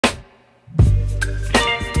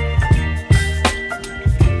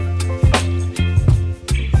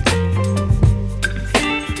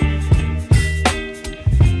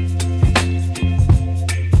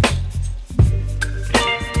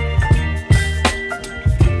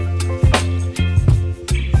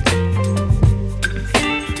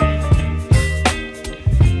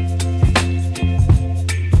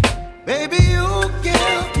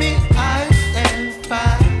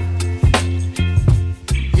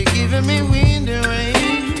giving me wind and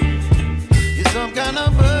rain. You're some kind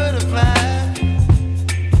of butterfly.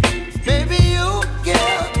 Baby, you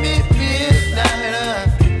give me midnight.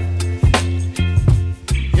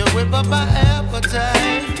 You whip up my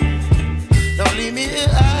appetite. Don't leave me here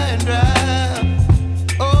high and dry.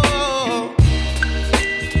 Oh,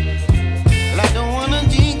 well, I don't wanna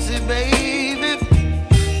jinx it, baby,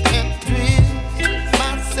 and twist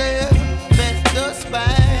myself at the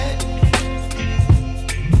spine.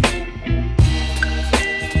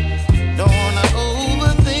 Don't wanna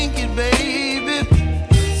overthink it, baby.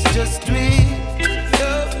 It's just twist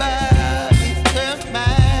your body and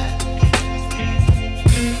mine.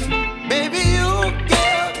 Baby, you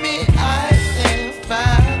give me ice and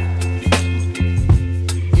fire.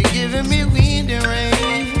 You're giving me wind and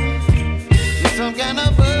rain. You're some kind of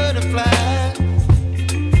butterfly.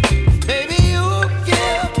 Baby, you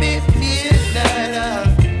give me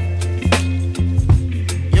midnight.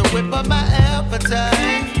 You whip up my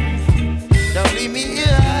appetite. Don't leave me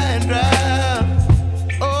here high and dry.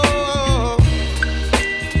 Oh,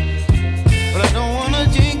 but I don't wanna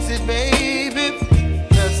jinx it, baby.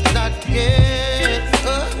 Let's not get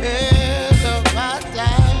ahead of my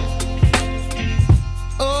time.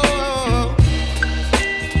 Oh,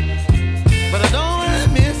 but I don't wanna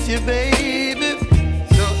miss you, baby.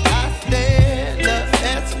 So I stand up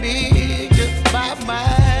and speak just my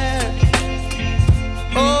mind.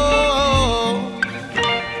 Oh.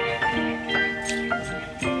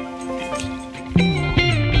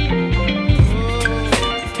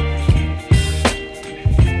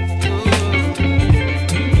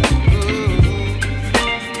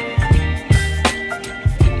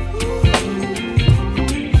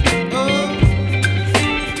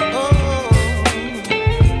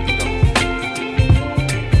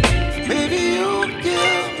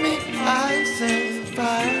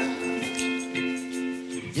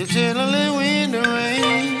 You're chilling wind and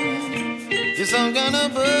rain. You're some kind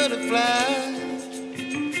of butterfly.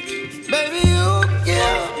 Baby, you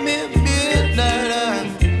give me midnight.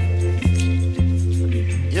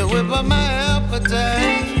 You whip up my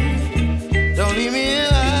appetite. Don't leave me here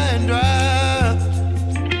high and dry.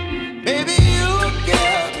 Baby, you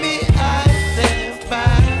give me ice and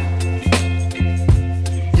fire.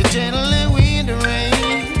 You're channeling wind and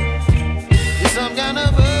rain. You're some kind of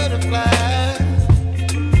butterfly.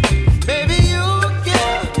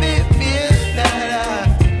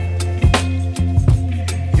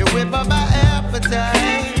 By my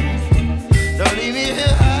appetite, don't leave me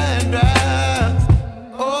here high and dry.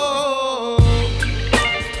 Oh,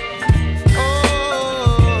 oh,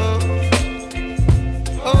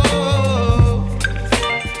 oh,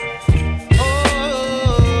 oh,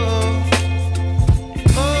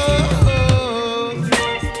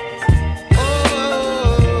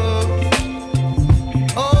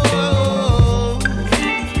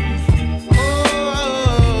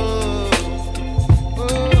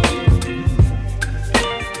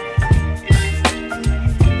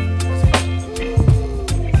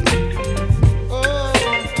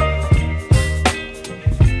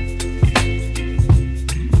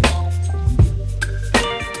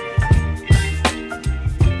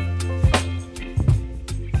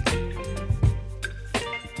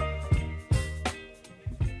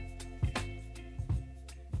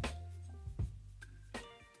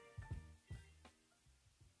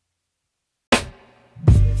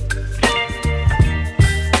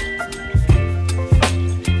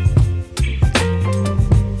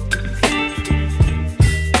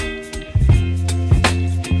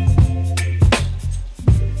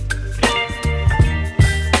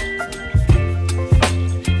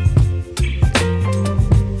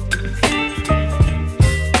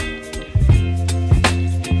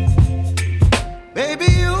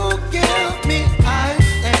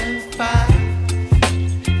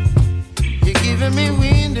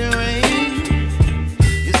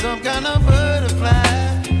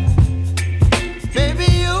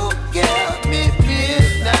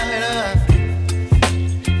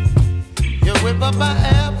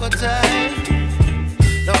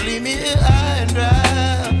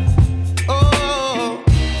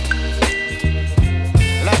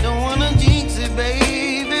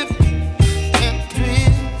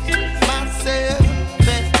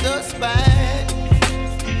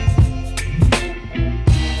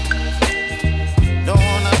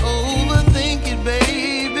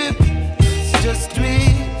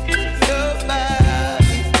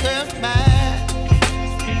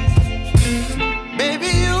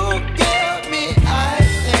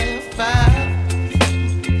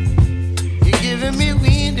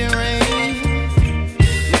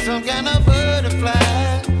 some kind of butterfly.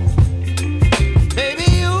 Baby,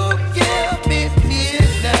 you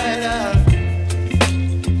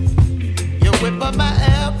up my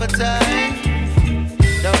appetite.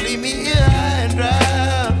 Don't leave me here